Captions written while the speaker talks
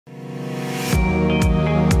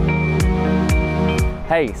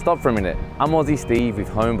Hey, stop for a minute. I'm Aussie Steve with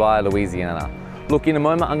Home Buyer Louisiana. Look, in a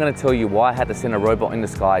moment I'm going to tell you why I had to send a robot in the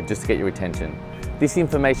sky just to get your attention. This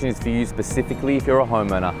information is for you specifically if you're a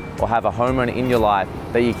homeowner or have a homeowner in your life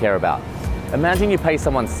that you care about. Imagine you pay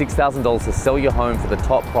someone $6,000 to sell your home for the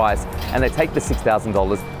top price and they take the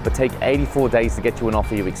 $6,000 but take 84 days to get you an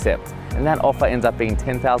offer you accept. And that offer ends up being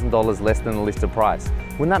 $10,000 less than the listed price.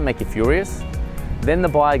 Wouldn't that make you furious? Then the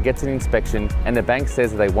buyer gets an inspection and the bank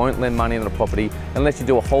says that they won't lend money on the property unless you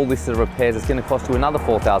do a whole list of repairs that's going to cost you another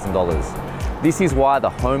 $4,000. This is why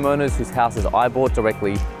the homeowners whose houses I bought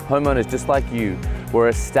directly, homeowners just like you, were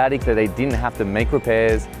ecstatic that they didn't have to make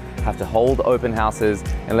repairs, have to hold open houses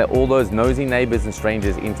and let all those nosy neighbors and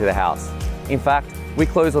strangers into the house. In fact, we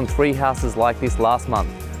closed on 3 houses like this last month.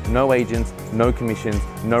 No agents, no commissions,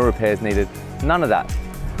 no repairs needed, none of that.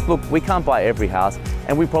 Look, we can't buy every house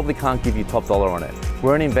and we probably can't give you top dollar on it.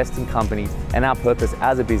 We're an investing company and our purpose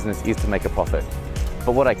as a business is to make a profit.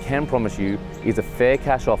 But what I can promise you is a fair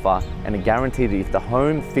cash offer and a guarantee that if the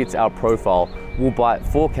home fits our profile, we'll buy it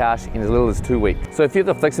for cash in as little as 2 weeks. So if you have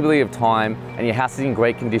the flexibility of time and your house is in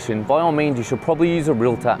great condition, by all means you should probably use a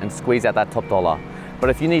realtor and squeeze out that top dollar. But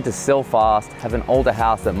if you need to sell fast, have an older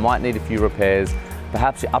house that might need a few repairs,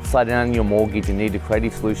 perhaps you're upside down in your mortgage and need a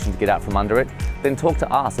creative solution to get out from under it, then talk to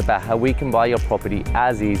us about how we can buy your property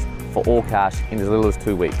as is for all cash in as little as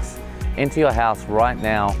 2 weeks. Enter your house right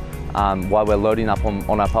now while we're loading up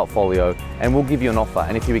on our portfolio and we'll give you an offer,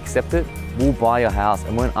 and if you accept it, we'll buy your house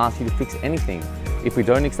and won't ask you to fix anything. If we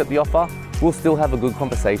don't accept the offer, we'll still have a good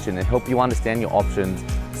conversation and help you understand your options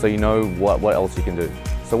so you know what else you can do.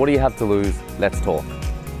 So what do you have to lose? Let's talk.